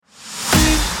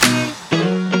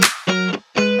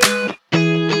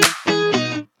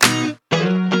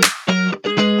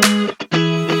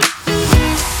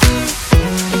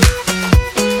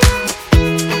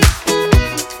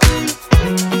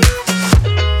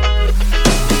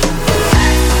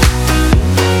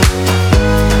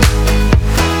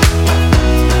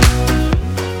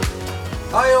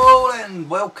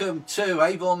welcome to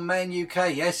Avon Man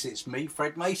UK. Yes, it's me,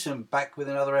 Fred Mason, back with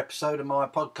another episode of my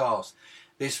podcast.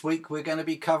 This week we're going to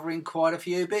be covering quite a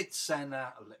few bits, and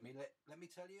let me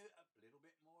tell you a little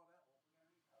bit more about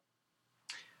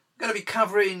what we're going to be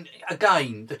covering.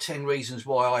 Again, the 10 reasons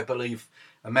why I believe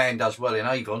a man does well in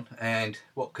Avon, and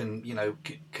what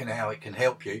how it can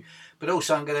help you. But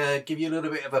also, I'm going to give you a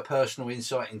little bit of a personal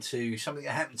insight into something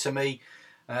that happened to me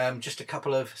just a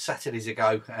couple of Saturdays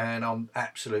ago, and I'm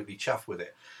absolutely chuffed with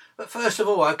it. But first of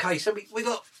all, okay, so we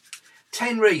got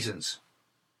 10 reasons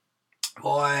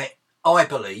why I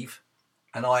believe,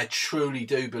 and I truly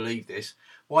do believe this,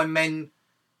 why men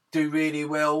do really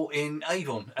well in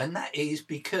Avon, and that is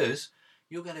because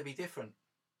you're going to be different.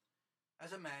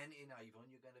 As a man in Avon,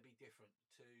 you're going to be different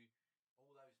to all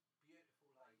those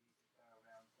beautiful ladies that go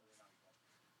around selling Avon.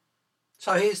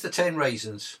 So here's the 10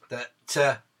 reasons that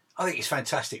I think it's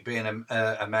fantastic being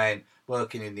a man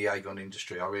working in the Avon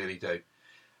industry. I really do.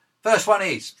 First one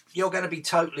is, you're going to be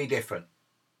totally different.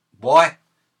 Why?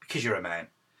 Because you're a man.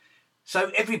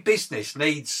 So every business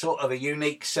needs sort of a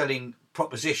unique selling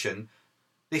proposition.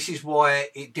 This is why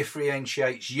it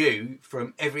differentiates you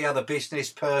from every other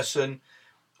business, person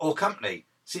or company.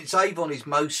 Since Avon is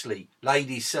mostly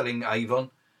ladies selling Avon,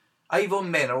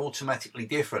 Avon men are automatically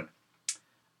different.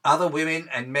 Other women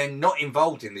and men not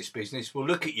involved in this business will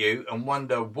look at you and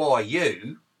wonder why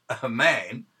you, a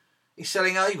man, is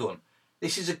selling Avon.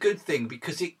 This is a good thing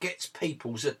because it gets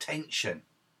people's attention.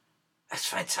 That's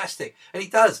fantastic. And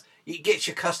it does. It gets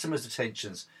your customers'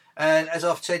 attentions. And as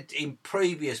I've said in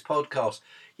previous podcasts,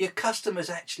 your customers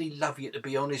actually love you to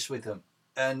be honest with them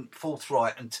and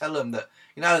forthright and tell them that,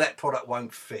 that product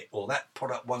won't fit, or that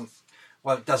product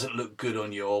doesn't look good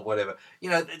on you, or whatever.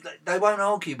 They won't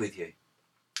argue with you.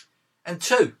 And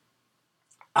two,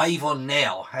 Avon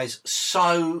now has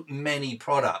so many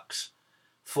products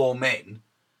for men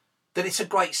that it's a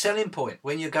great selling point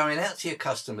when you're going out to your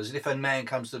customers. And if a man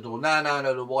comes to the door,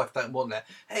 no, the wife don't want that.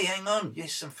 Hey, hang on,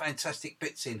 there's some fantastic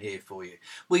bits in here for you.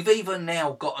 We've even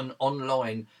now got an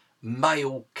online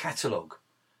male catalogue.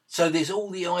 So there's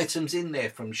all the items in there,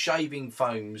 from shaving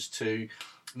foams to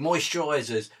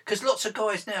moisturisers, because lots of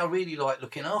guys now really like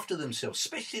looking after themselves,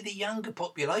 especially the younger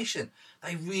population.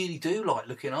 They really do like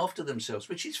looking after themselves,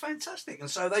 which is fantastic, and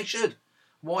so they should.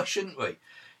 Why shouldn't we?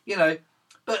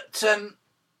 But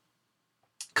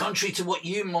contrary to what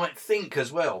you might think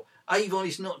as well, Avon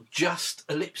is not just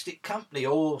a lipstick company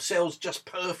or sells just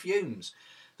perfumes.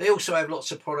 They also have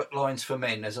lots of product lines for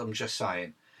men, as I'm just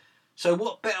saying. So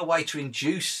what better way to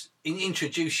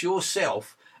introduce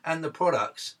yourself and the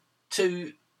products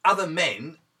to other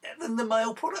men than the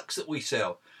male products that we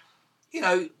sell?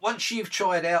 Once you've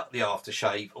tried out the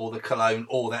aftershave or the cologne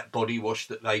or that body wash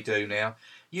that they do now,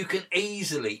 you can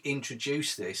easily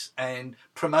introduce this and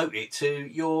promote it to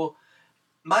your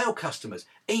male customers,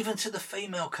 even to the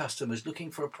female customers looking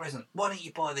for a present. Why don't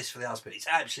you buy this for the husband? It's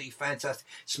absolutely fantastic.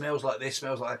 Smells like this,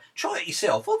 smells like that. Try it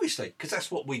yourself, obviously, because that's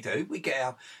what we do. We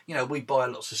get we buy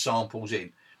lots of samples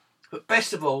in. But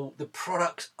best of all, the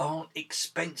products aren't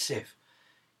expensive.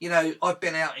 I've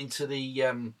been out into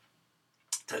the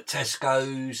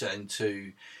Tesco's and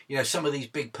to, some of these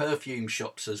big perfume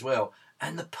shops as well.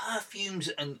 And the perfumes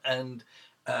and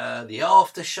the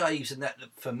aftershaves and that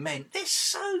for men, they're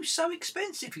so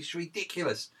expensive. It's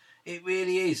ridiculous. It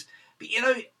really is. But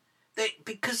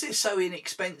because they're so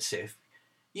inexpensive,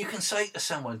 you can say to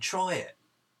someone, try it.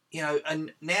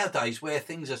 And nowadays where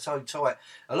things are so tight,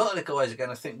 a lot of the guys are going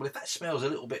to think, well, if that smells a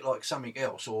little bit like something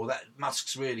else, or that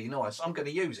musk's really nice, I'm going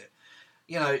to use it.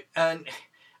 And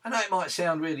I know it might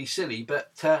sound really silly,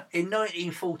 but in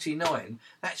 1949,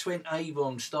 that's when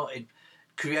Avon started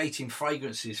creating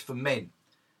fragrances for men.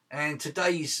 And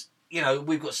today's,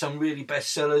 we've got some really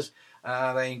best sellers.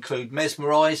 They include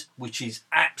Mesmerise, which is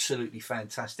absolutely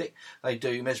fantastic. They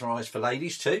do Mesmerise for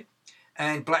ladies too.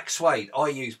 And Black Suede. I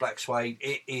use Black Suede.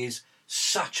 It is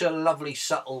such a lovely,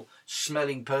 subtle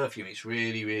smelling perfume. It's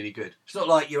really, really good. It's not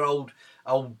like your old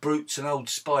Brutes and Old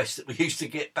Spice that we used to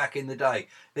get back in the day.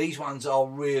 These ones are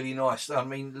really nice. I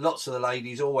mean, lots of the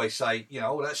ladies always say,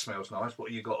 oh, that smells nice. What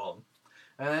have you got on?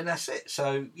 And that's it.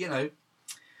 So,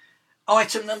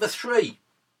 Item number 3.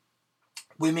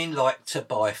 Women like to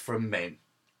buy from men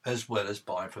as well as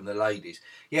buying from the ladies.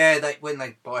 Yeah, when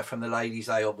they buy from the ladies,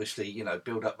 they obviously,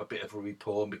 build up a bit of a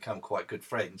rapport and become quite good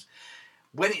friends.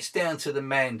 When it's down to the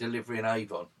man delivering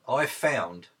Avon, I've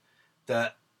found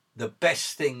that the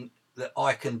best thing that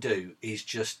I can do is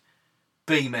just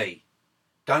be me.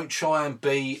 Don't try and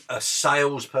be a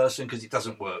salesperson, because it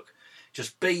doesn't work.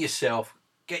 Just be yourself.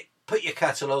 Put your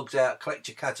catalogues out, collect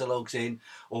your catalogues in,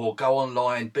 or go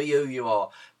online, be who you are.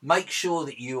 Make sure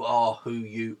that you are who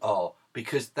you are.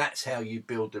 because that's how you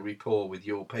build the rapport with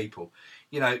your people.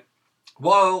 You know,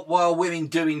 while women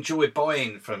do enjoy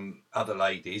buying from other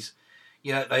ladies,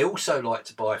 you know, they also like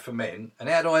to buy from men. And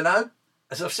how do I know?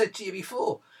 As I've said to you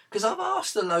before, because I've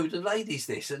asked a load of ladies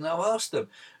this, and I've asked them,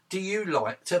 do you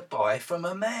like to buy from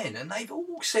a man? And they've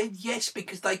all said yes,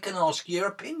 because they can ask your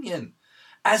opinion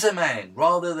as a man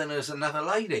rather than as another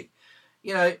lady.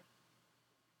 You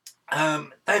know,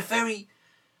 they're very...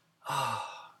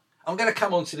 I'm going to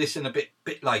come on to this in a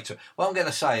bit later. What I'm going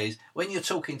to say is, when you're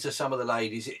talking to some of the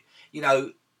ladies, you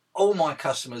know, all my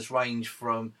customers range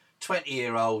from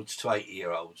 20-year-olds to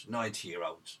 80-year-olds,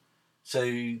 90-year-olds. So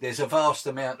there's a vast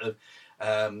amount of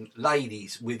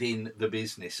ladies within the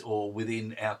business or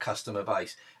within our customer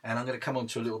base. And I'm going to come on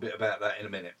to a little bit about that in a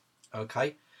minute.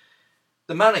 Okay.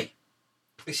 The money.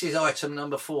 This is item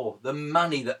number 4. The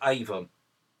money that Avon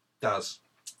does.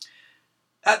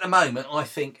 At the moment, I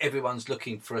think everyone's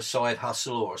looking for a side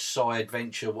hustle or a side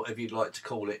venture, whatever you'd like to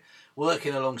call it,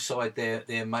 working alongside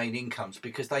their main incomes,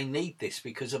 because they need this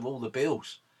because of all the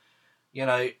bills. You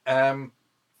know, and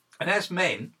as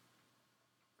men,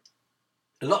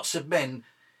 lots of men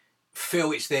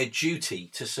feel it's their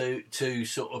duty to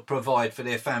sort of provide for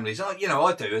their families. You know,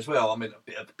 I do as well. I'm a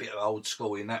bit of old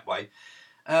school in that way.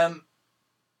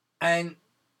 And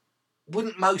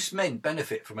wouldn't most men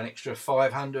benefit from an extra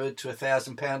 £500 to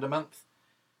 £1,000 a month?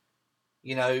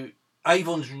 You know,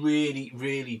 Avon's really,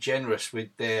 really generous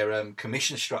with their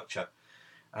commission structure.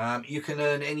 You can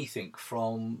earn anything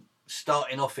from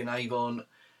starting off in Avon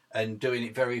and doing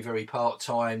it very, very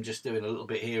part-time, just doing a little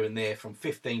bit here and there, from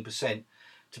 15%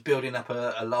 to building up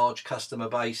a large customer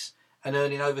base and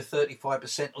earning over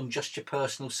 35% on just your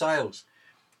personal sales.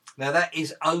 Now, that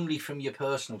is only from your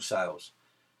personal sales,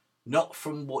 not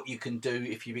from what you can do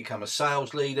if you become a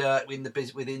sales leader within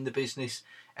the business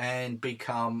and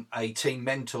become a team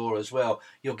mentor as well.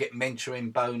 You'll get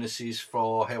mentoring bonuses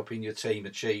for helping your team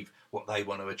achieve what they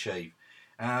want to achieve.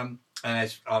 And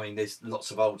there's lots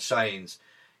of old sayings,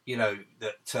 you know,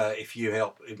 that if you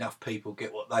help enough people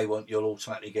get what they want, you'll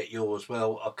ultimately get yours.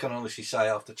 Well, I can honestly say,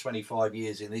 after 25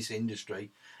 years in this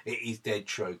industry, it is dead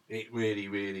true. It really,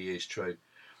 really is true.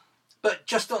 But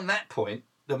just on that point,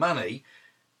 the money,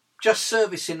 just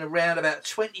servicing around about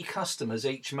 20 customers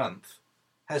each month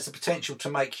has the potential to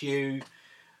make you,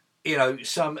 you know,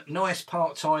 some nice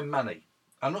part-time money.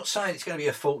 I'm not saying it's going to be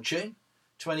a fortune,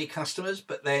 20 customers,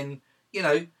 but then, you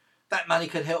know, that money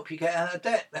could help you get out of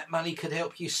debt. That money could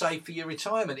help you save for your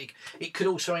retirement. It could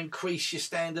also increase your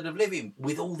standard of living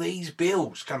with all these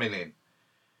bills coming in.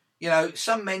 You know,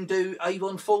 some men do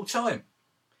Avon full-time.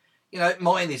 You know,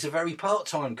 mine is a very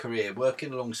part-time career,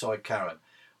 working alongside Karen.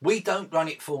 We don't run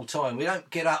it full-time. We don't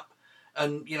get up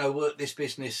and, you know, work this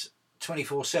business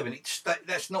 24/7.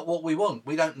 That's not what we want.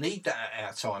 We don't need that at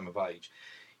our time of age.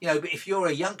 You know, but if you're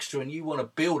a youngster and you want to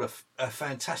build a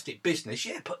fantastic business,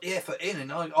 yeah, put the effort in,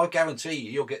 and I guarantee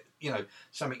you'll get, you know,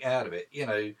 something out of it, you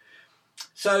know.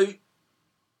 So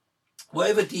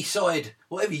whatever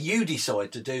you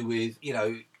decide to do with, you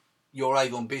know, your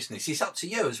Avon business, it's up to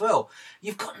you as well.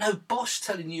 You've got no boss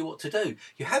telling you what to do.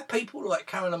 You have people like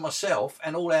Karen and myself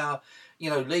and all our, you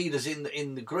know, leaders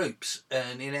in the groups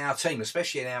and in our team,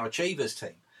 especially in our Achievers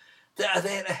team, that are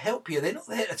there to help you. They're not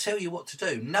there to tell you what to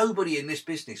do. Nobody in this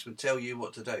business would tell you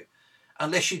what to do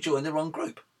unless you join the wrong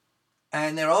group.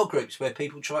 And there are groups where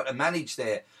people try to manage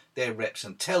their reps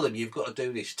and tell them you've got to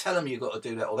do this, tell them you've got to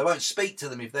do that, or they won't speak to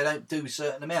them if they don't do a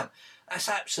certain amount. That's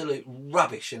absolute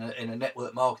rubbish in a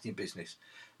network marketing business.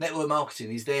 Network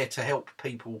marketing is there to help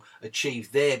people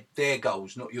achieve their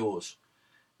goals, not yours.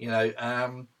 You know,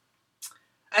 and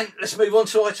let's move on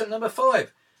to item number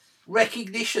 5,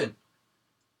 recognition.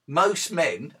 Most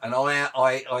men, and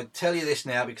I tell you this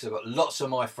now because I've got lots of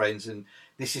my friends, and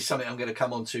this is something I'm going to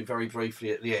come on to very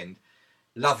briefly at the end,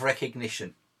 love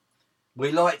recognition.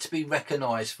 We like to be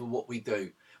recognised for what we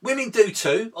do. Women do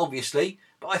too, obviously,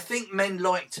 but I think men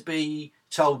like to be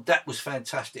told that was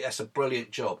fantastic, that's a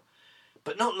brilliant job.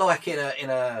 But not like in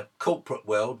a corporate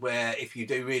world where if you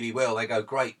do really well, they go,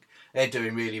 great, they're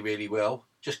doing really, really well,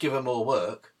 just give them more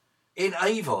work. In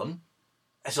Avon,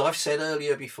 as I've said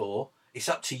earlier before, it's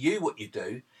up to you what you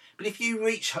do. But if you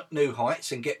reach new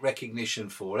heights and get recognition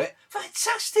for it,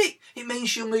 fantastic. It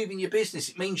means you're moving your business.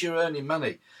 It means you're earning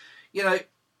money. You know,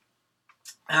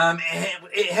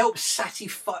 it helps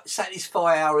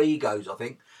satisfy our egos, I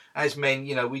think. As men,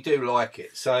 you know, we do like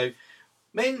it. So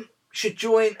men should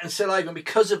join and sell Avon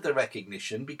because of the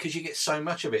recognition, because you get so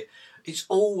much of it. It's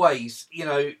always, you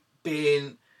know,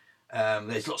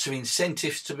 there's lots of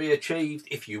incentives to be achieved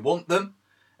if you want them.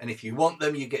 And if you want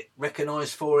them, you get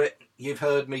recognised for it. You've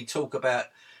heard me talk about,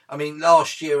 I mean,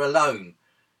 last year alone,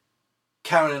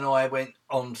 Karen and I went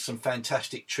on some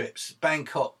fantastic trips.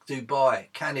 Bangkok,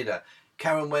 Dubai, Canada.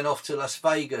 Karen went off to Las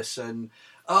Vegas, and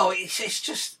and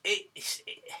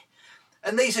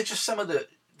these are just some of the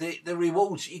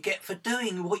rewards you get for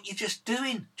doing what you're just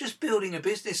doing, just building a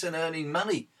business and earning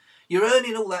money. You're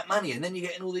earning all that money, and then you're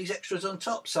getting all these extras on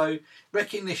top. So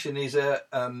recognition is a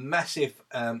massive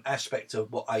aspect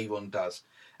of what Avon does,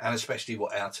 and especially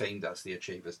what our team does, the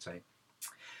Achievers team.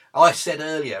 I said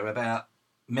earlier about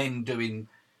men doing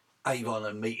Avon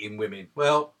and meeting women.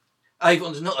 Well,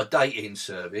 Avon's not a dating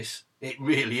service. It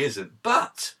really isn't.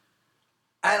 But,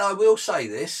 and I will say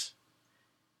this,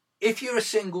 if you're a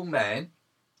single man,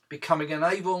 becoming an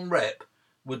Avon rep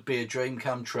would be a dream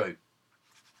come true.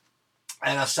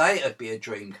 And I say it'd be a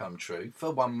dream come true for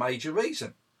one major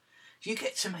reason. You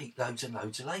get to meet loads and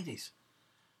loads of ladies.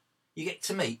 You get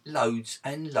to meet loads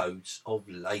and loads of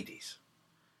ladies.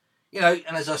 You know,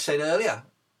 and as I said earlier,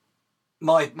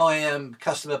 my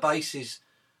customer base is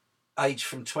aged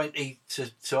from 20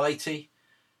 to 80.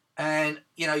 And,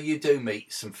 you know, you do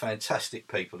meet some fantastic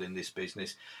people in this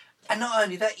business. And not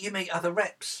only that, you meet other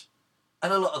reps.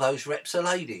 And a lot of those reps are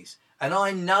ladies. And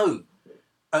I know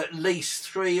at least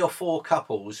 3 or 4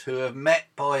 couples who have met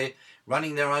by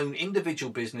running their own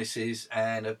individual businesses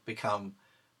and have become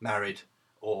married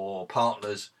or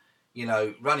partners, you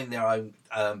know, running their own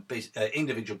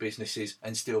individual businesses,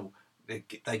 and still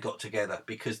they got together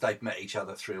because they've met each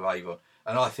other through Avon.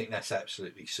 And I think that's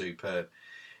absolutely superb.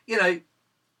 You know,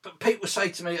 but people say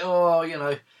to me, oh, you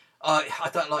know, I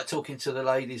don't like talking to the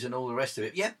ladies and all the rest of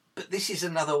it. Yeah, but this is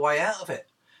another way out of it.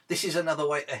 This is another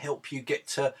way to help you get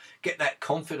that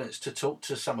confidence to talk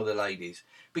to some of the ladies,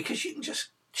 because you can just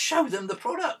show them the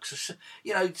products.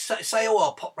 You know, say oh,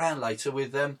 I'll pop round later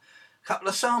with a couple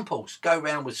of samples. Go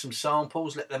round with some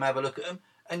samples, let them have a look at them,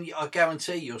 and I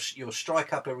guarantee you'll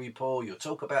strike up a rapport. You'll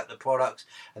talk about the products,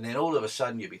 and then all of a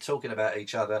sudden you'll be talking about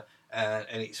each other, and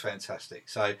it's fantastic.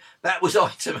 So that was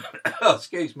item,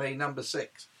 number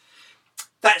 6.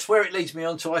 That's where it leads me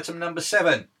on to item number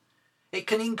 7. It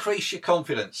can increase your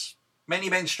confidence. Many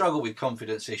men struggle with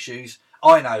confidence issues.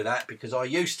 I know that because I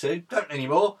used to, don't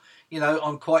anymore. You know,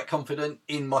 I'm quite confident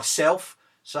in myself,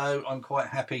 so I'm quite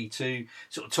happy to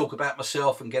sort of talk about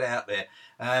myself and get out there.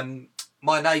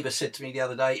 My neighbour said to me the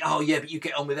other day, oh yeah, but you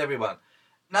get on with everyone.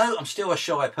 No, I'm still a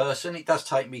shy person. It does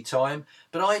take me time,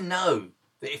 but I know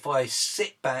that if I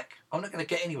sit back, I'm not going to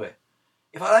get anywhere.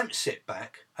 If I don't sit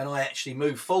back and I actually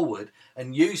move forward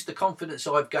and use the confidence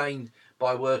I've gained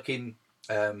by working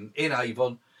in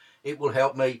Avon, it will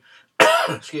help me.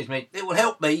 It will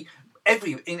help me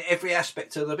in every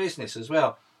aspect of the business as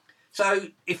well. So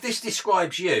if this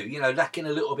describes you, you know, lacking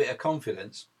a little bit of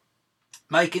confidence,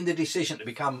 making the decision to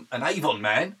become an Avon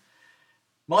man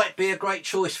might be a great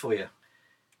choice for you.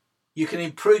 You can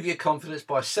improve your confidence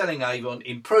by selling Avon.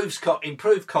 Improved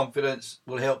confidence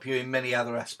will help you in many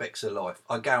other aspects of life.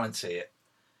 I guarantee it.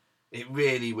 It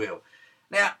really will.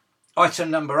 Now,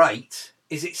 item number 8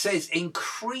 is it says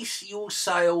increase your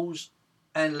sales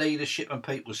and leadership and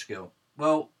people skill.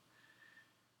 Well,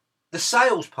 the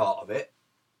sales part of it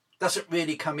doesn't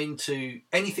really come into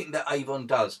anything that Avon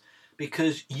does,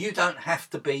 because you don't have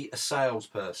to be a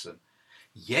salesperson.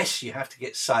 Yes, you have to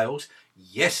get sales.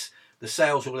 Yes, the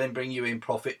sales will then bring you in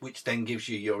profit, which then gives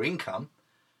you your income.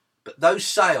 But those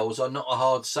sales are not a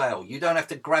hard sale. You don't have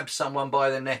to grab someone by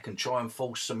the neck and try and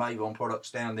force some Avon products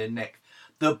down their neck.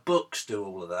 The books do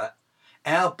all of that.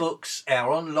 Our books,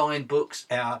 our online books,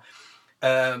 our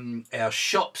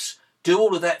shops do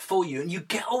all of that for you, and you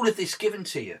get all of this given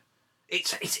to you.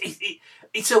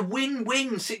 It's a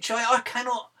win-win situation.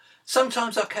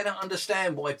 Sometimes I cannot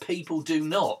understand why people do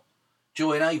not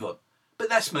join Avon. But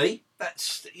that's me.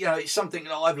 That's, you know, it's something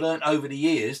that I've learned over the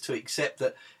years to accept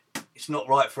that it's not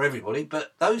right for everybody.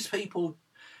 But those people,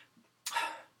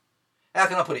 how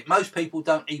can I put it? Most people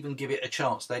don't even give it a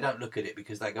chance. They don't look at it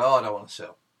because they go, oh, I don't want to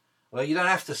sell. Well, you don't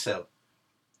have to sell.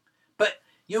 But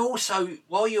you also,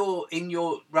 while you're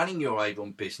running your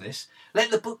Avon business, let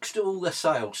the books do all the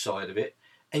sales side of it,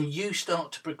 and you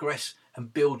start to progress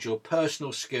and build your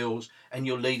personal skills and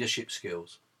your leadership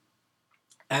skills.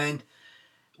 And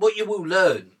what you will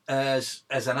learn as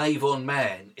an Avon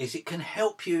man is it can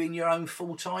help you in your own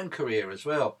full-time career as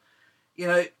well. You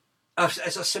know,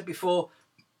 as I said before,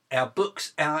 our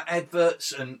books, our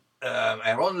adverts, and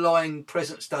our online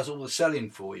presence does all the selling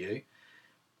for you.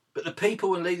 But the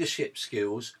people and leadership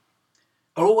skills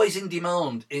are always in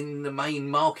demand in the main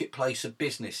marketplace of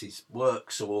businesses,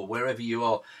 works, or wherever you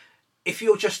are. If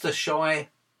you're just a shy,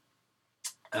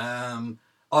 I'll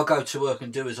go to work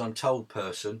and do as I'm told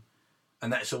person,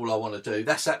 and that's all I want to do,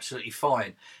 that's absolutely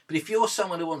fine. But if you're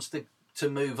someone who wants to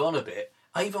move on a bit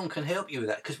Avon can help you with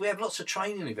that, because we have lots of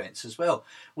training events as well,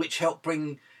 which help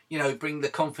bring the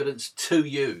confidence to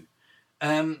you.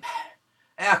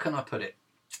 How can I put it?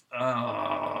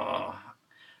 No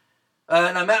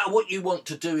matter what you want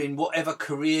to do in whatever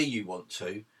career you want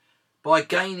to, by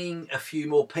gaining a few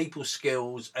more people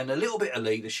skills and a little bit of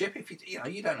leadership, if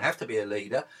you don't have to be a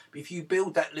leader, but if you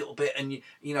build that little bit and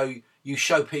you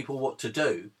show people what to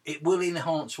do, it will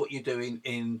enhance what you're doing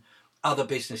in other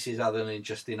businesses other than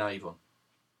just in Avon.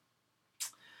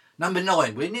 Number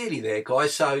 9, we're nearly there,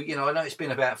 guys. So, I know it's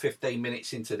been about 15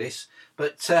 minutes into this,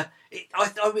 but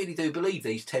I really do believe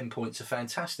these 10 points are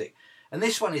fantastic. And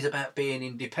this one is about being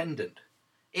independent.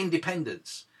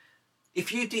 Independence.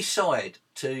 If you decide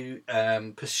to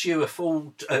pursue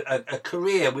a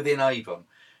career within Avon,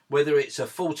 whether it's a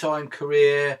full-time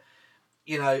career,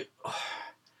 how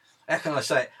can I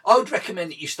say it? I would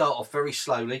recommend that you start off very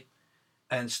slowly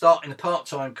and start in a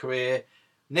part-time career.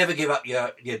 Never give up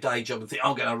your day job and think,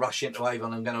 I'm going to rush into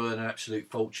Avon, I'm going to earn an absolute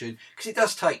fortune. Because it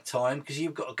does take time, because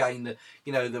you've got to gain the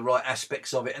right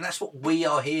aspects of it. And that's what we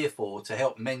are here for, to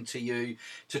help mentor you,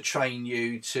 to train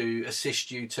you, to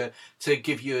assist you, to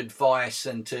give you advice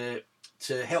and to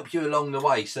help you along the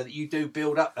way so that you do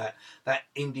build up that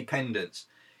independence.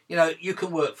 You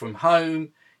can work from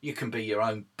home, you can be your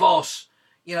own boss.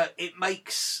 It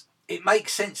makes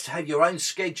sense to have your own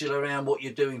schedule around what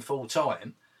you're doing full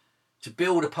time, to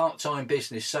build a part-time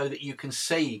business so that you can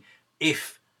see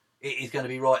if it is going to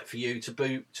be right for you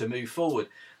to move forward.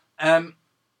 And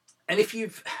if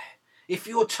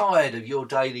you're tired of your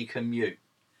daily commute,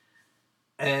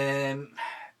 and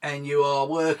you are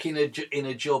working in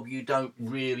a job you don't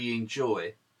really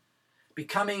enjoy,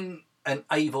 becoming an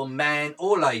Avon man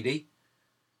or lady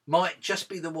might just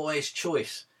be the wise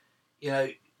choice.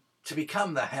 To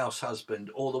become the house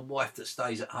husband or the wife that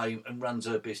stays at home and runs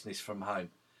her business from home.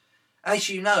 As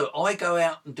you know, I go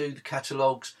out and do the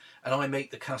catalogues and I meet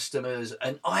the customers,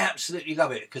 and I absolutely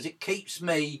love it because it keeps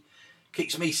me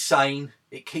sane,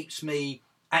 it keeps me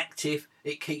active,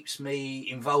 it keeps me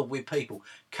involved with people.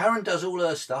 Karen does all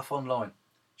her stuff online.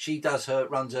 She runs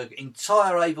her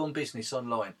entire Avon business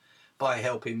online by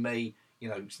helping me,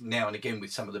 now and again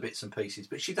with some of the bits and pieces.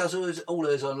 But she does all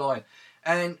hers online.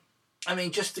 And I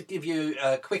mean, just to give you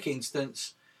a quick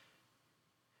instance,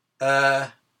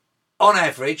 on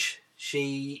average,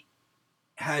 she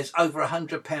has over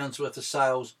 £100 worth of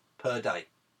sales per day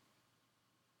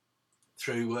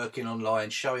through working online,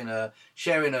 sharing a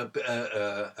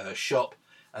shop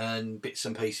and bits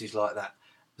and pieces like that.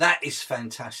 That is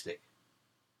fantastic.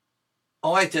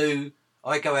 I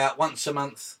go out once a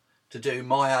month to do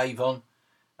my Avon.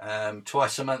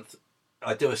 Twice a month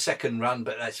I do a second run,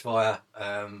 but that's via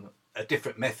a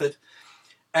different method.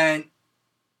 And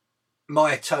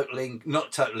my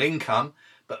not total income,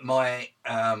 but my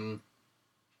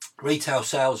retail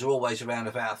sales are always around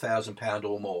about £1,000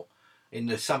 or more. In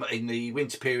the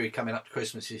winter period coming up to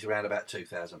Christmas, is around about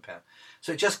 £2,000.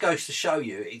 So it just goes to show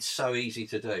you it's so easy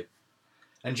to do.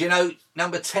 And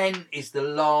number 10 is the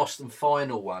last and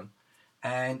final one,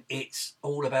 and it's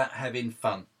all about having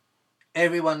fun.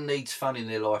 Everyone needs fun in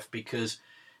their life, because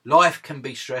life can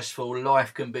be stressful.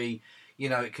 Life can be,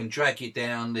 it can drag you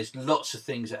down. There's lots of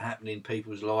things that happen in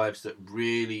people's lives that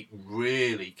really,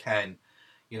 really can,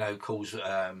 cause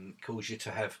you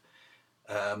to have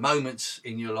moments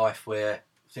in your life where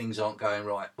things aren't going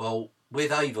right. Well,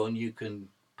 with Avon, you can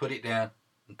put it down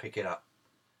and pick it up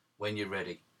when you're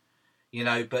ready.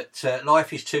 But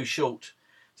life is too short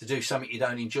to do something you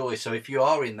don't enjoy. So if you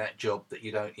are in that job that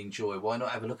you don't enjoy, why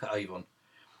not have a look at Avon?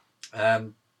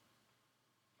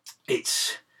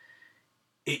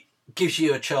 It gives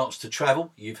you a chance to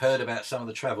travel. You've heard about some of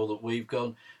the travel that we've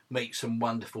gone, meet some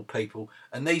wonderful people.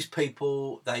 And these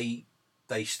people, they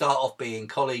start off being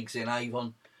colleagues in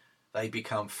Avon, they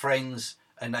become friends,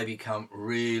 and they become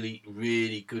really,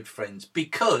 really good friends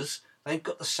because they've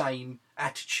got the same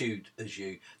attitude as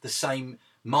you, the same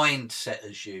mindset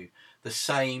as you, the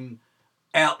same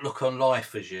outlook on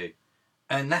life as you.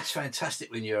 And that's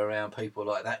fantastic when you're around people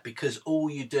like that, because all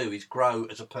you do is grow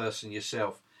as a person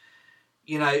yourself.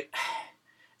 Even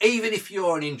if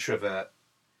you're an introvert,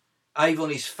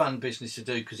 Avon is fun business to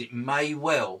do because it may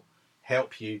well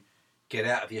help you get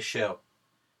out of your shell.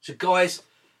 So guys,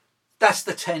 that's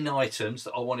the 10 items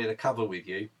that I wanted to cover with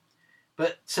you.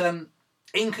 But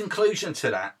in conclusion to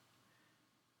that,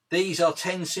 these are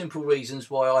 10 simple reasons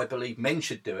why I believe men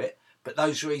should do it, but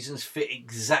those reasons fit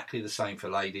exactly the same for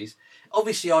ladies.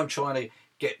 Obviously, I'm trying to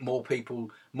get more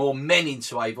men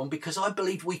into Avon, because I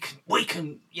believe we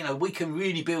can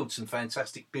really build some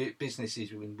fantastic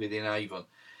businesses within Avon.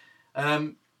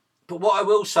 But what I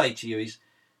will say to you is,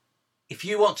 if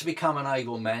you want to become an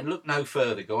Avon Man, look no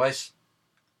further, guys,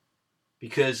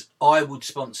 because I would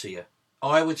sponsor you.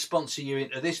 I would sponsor you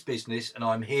into this business, and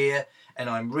I'm here and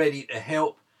I'm ready to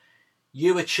help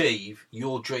you achieve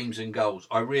your dreams and goals.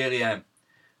 I really am.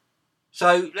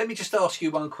 So let me just ask you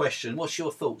one question. What's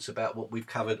your thoughts about what we've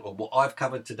covered, or what I've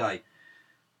covered today?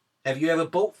 Have you ever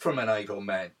bought from an Avon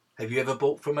Man? Have you ever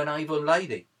bought from an Avon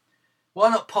lady? Why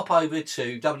not pop over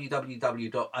to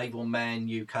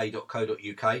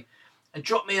www.avonmanuk.co.uk and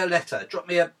drop me a letter, drop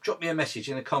me a message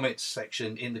in the comments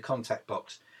section in the contact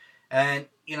box. And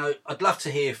you know, I'd love to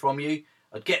hear from you.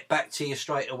 I'd get back to you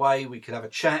straight away. We could have a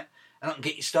chat and I can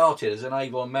get you started as an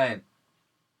Avon Man.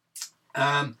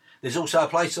 There's also a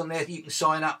place on there you can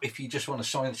sign up if you just want to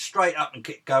sign straight up and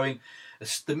get going.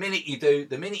 The minute you do,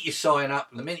 the minute you sign up,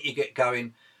 the minute you get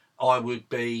going, I would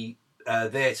be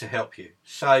there to help you.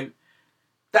 So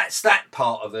that's that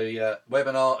part of the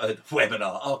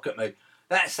webinar. Look at me.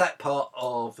 That's that part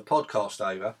of the podcast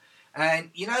over.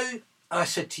 And you know, I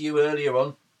said to you earlier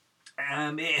on,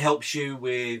 it helps you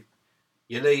with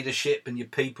your leadership and your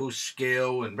people's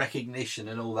skill and recognition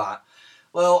and all that.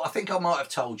 Well, I think I might have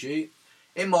told you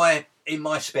in my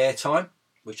spare time,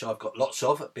 which I've got lots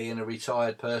of, being a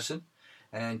retired person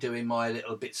and doing my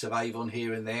little bits of Avon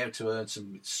here and there to earn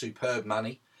some superb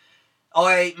money,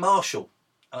 I marshal.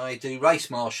 I do race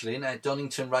marshalling at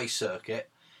Donington Race Circuit,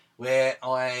 where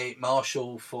I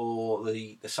marshal for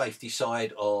the safety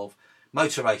side of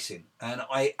motor racing. And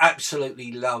I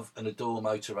absolutely love and adore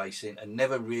motor racing and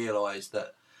never realised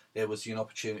that there was an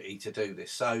opportunity to do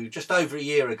this. So just over a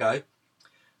year ago,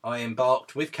 I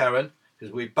embarked with Karen,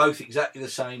 because we're both exactly the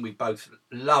same. We both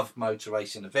love motor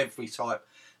racing of every type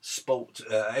sport,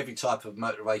 every type of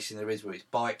motor racing there is, whether it's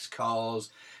bikes,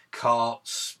 cars,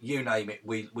 karts, you name it,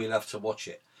 we love to watch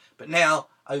it. But now,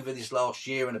 over this last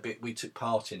year and a bit, we took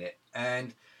part in it.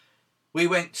 And we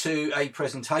went to a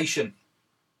presentation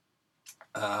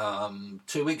 2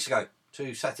 weeks ago,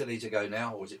 2 Saturdays ago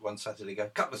now, or was it one Saturday ago? A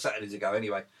couple of Saturdays ago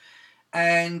anyway.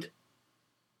 And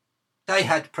they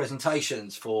had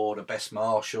presentations for the best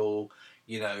marshal,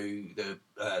 you know, the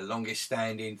longest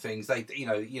standing things. They, you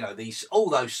know, these, all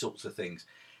those sorts of things.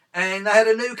 And they had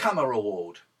a newcomer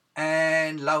award.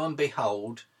 And lo and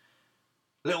behold,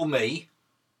 little me,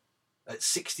 at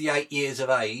 68 years of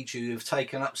age, who have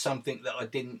taken up something that I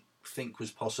didn't think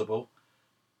was possible,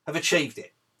 have achieved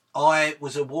it. I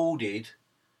was awarded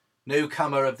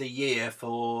Newcomer of the Year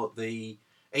for the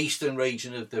Eastern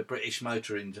region of the British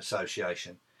Motoring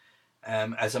Association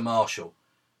as a marshal.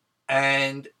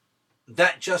 And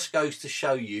that just goes to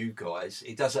show you guys,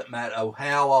 it doesn't matter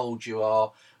how old you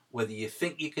are, whether you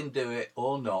think you can do it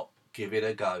or not, give it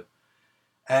a go.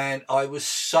 And I was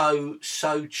so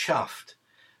chuffed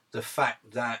the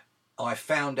fact that I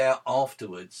found out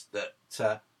afterwards that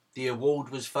the award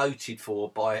was voted for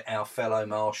by our fellow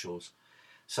marshals.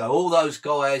 So all those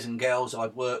guys and girls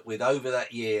I'd worked with over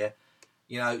that year,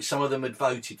 you know, some of them had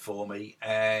voted for me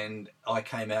and I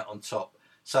came out on top.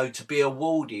 So to be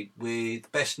awarded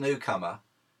with Best Newcomer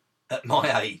at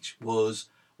my age was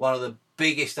one of the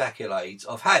biggest accolades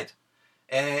I've had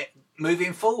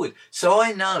moving forward. So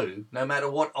I know no matter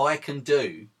what I can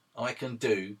do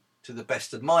to the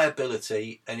best of my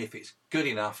ability, and if it's good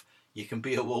enough, you can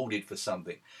be awarded for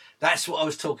something. That's what I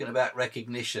was talking about,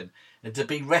 recognition, and to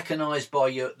be recognised by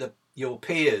your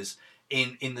peers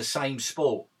in the same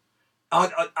sport.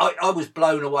 I was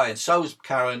blown away, and so was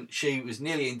Karen. She was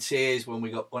nearly in tears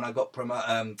when I got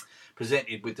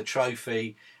presented with the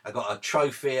trophy. I got a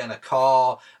trophy and a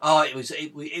car. Oh, it was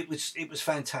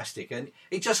fantastic, and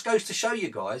it just goes to show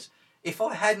you guys, if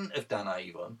I hadn't have done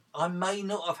Avon, I may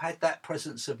not have had that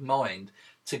presence of mind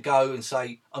to go and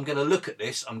say, I'm going to look at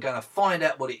this, I'm going to find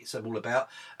out what it's all about,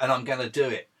 and I'm going to do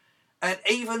it. And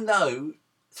even though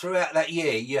throughout that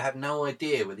year you have no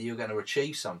idea whether you're going to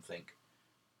achieve something,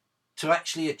 to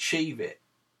actually achieve it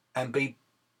and be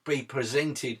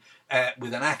presented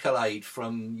with an accolade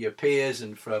from your peers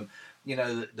and from, you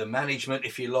know, the management,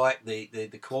 if you like, the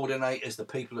coordinators, the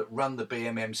people that run the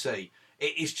BMMC,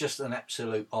 it is just an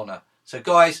absolute honour. So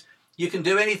guys, you can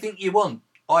do anything you want,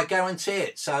 I guarantee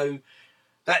it. So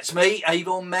that's me,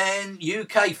 Avon Man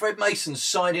UK, Fred Mason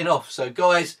signing off. So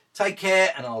guys, take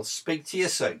care and I'll speak to you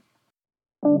soon.